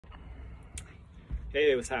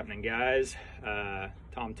Hey, what's happening, guys?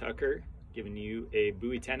 Tom Tucker giving you a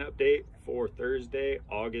Buoy 10 update for Thursday,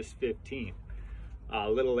 August 15th. A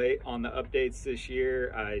little late on the updates this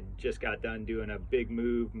year. I just got done doing a big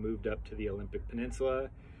moved up to the Olympic Peninsula,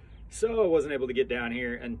 so I wasn't able to get down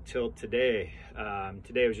here until today.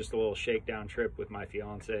 Today was just a little shakedown trip with my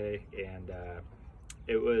fiance, and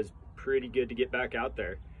it was pretty good to get back out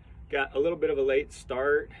there. Got a little bit of a late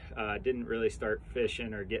start. Didn't really start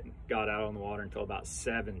fishing or got out on the water until about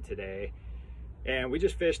 7 today. And we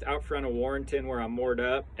just fished out front of Warrenton where I'm moored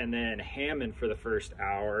up, and then Hammond for the first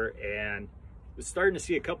hour, and was starting to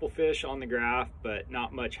see a couple fish on the graph, but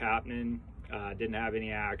not much happening. Didn't have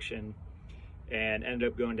any action, and ended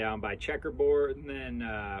up going down by Checkerboard and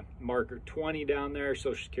then marker 20 down there,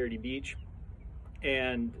 Social Security Beach,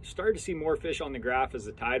 and started to see more fish on the graph as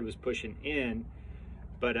the tide was pushing in,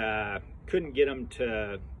 but couldn't get them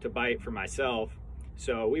to bite for myself.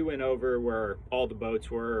 So we went over where all the boats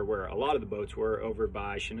were, or where a lot of the boats were, over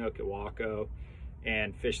by Chinook at Waco,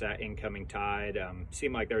 and fished that incoming tide.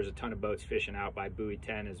 Seemed like there was a ton of boats fishing out by Buoy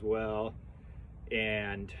 10 as well.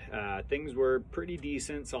 And things were pretty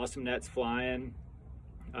decent, saw some nets flying.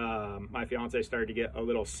 My fiance started to get a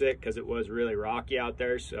little sick because it was really rocky out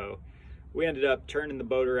there, so we ended up turning the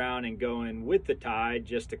boat around and going with the tide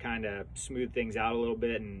just to kind of smooth things out a little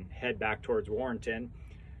bit and head back towards Warrenton.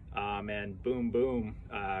 And boom,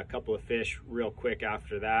 a couple of fish real quick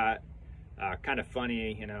after that. Kind of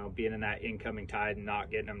funny, you know, being in that incoming tide and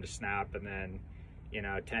not getting them to snap, and then, you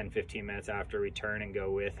know, 10-15 minutes after we turn and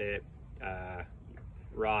go with it,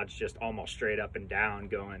 rod's just almost straight up and down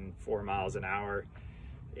going 4 miles an hour,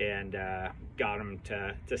 and got them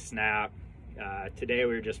to snap. Today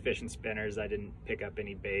we were just fishing spinners. I didn't pick up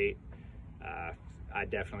any bait. I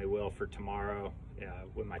definitely will for tomorrow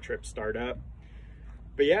when my trips start up.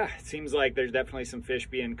 But yeah, it seems like there's definitely some fish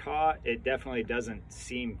being caught. It definitely doesn't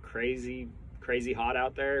seem crazy hot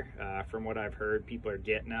out there. From what I've heard, people are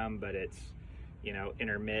getting them, but it's, you know,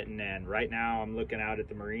 intermittent. And right now I'm looking out at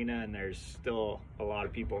the marina and there's still a lot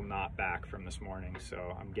of people not back from this morning,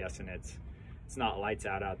 so I'm guessing it's not lights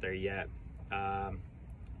out there yet.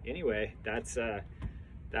 Anyway, that's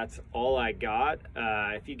all I got.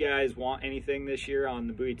 If you guys want anything this year on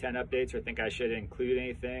the Buoy 10 updates, or think I should include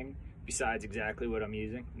anything besides exactly what I'm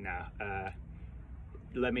using,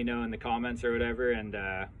 let me know in the comments or whatever, and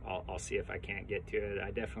I'll see if I can't get to it. I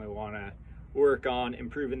definitely want to work on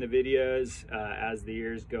improving the videos as the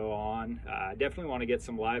years go on. I definitely want to get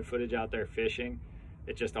some live footage out there fishing.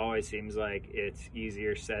 It just always seems like it's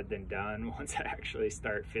easier said than done once I actually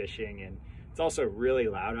start fishing, and it's also really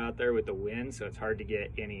loud out there with the wind, so it's hard to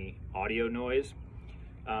get any audio noise.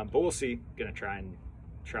 But we'll see. Gonna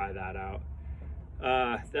try that out.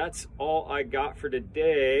 That's all I got for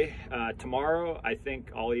today. Tomorrow, I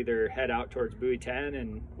think I'll either head out towards Buoy 10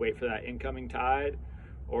 and wait for that incoming tide,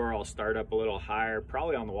 or I'll start up a little higher,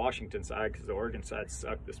 probably on the Washington side, because the Oregon side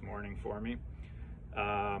sucked this morning for me.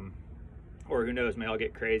 Or who knows, maybe I'll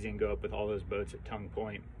get crazy and go up with all those boats at Tongue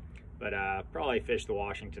Point. But probably fish the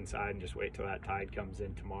Washington side and just wait till that tide comes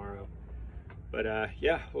in tomorrow. But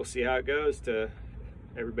yeah, we'll see how it goes. To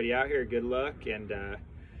everybody out here, good luck, and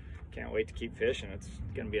can't wait to keep fishing. It's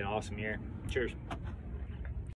gonna be an awesome year. Cheers.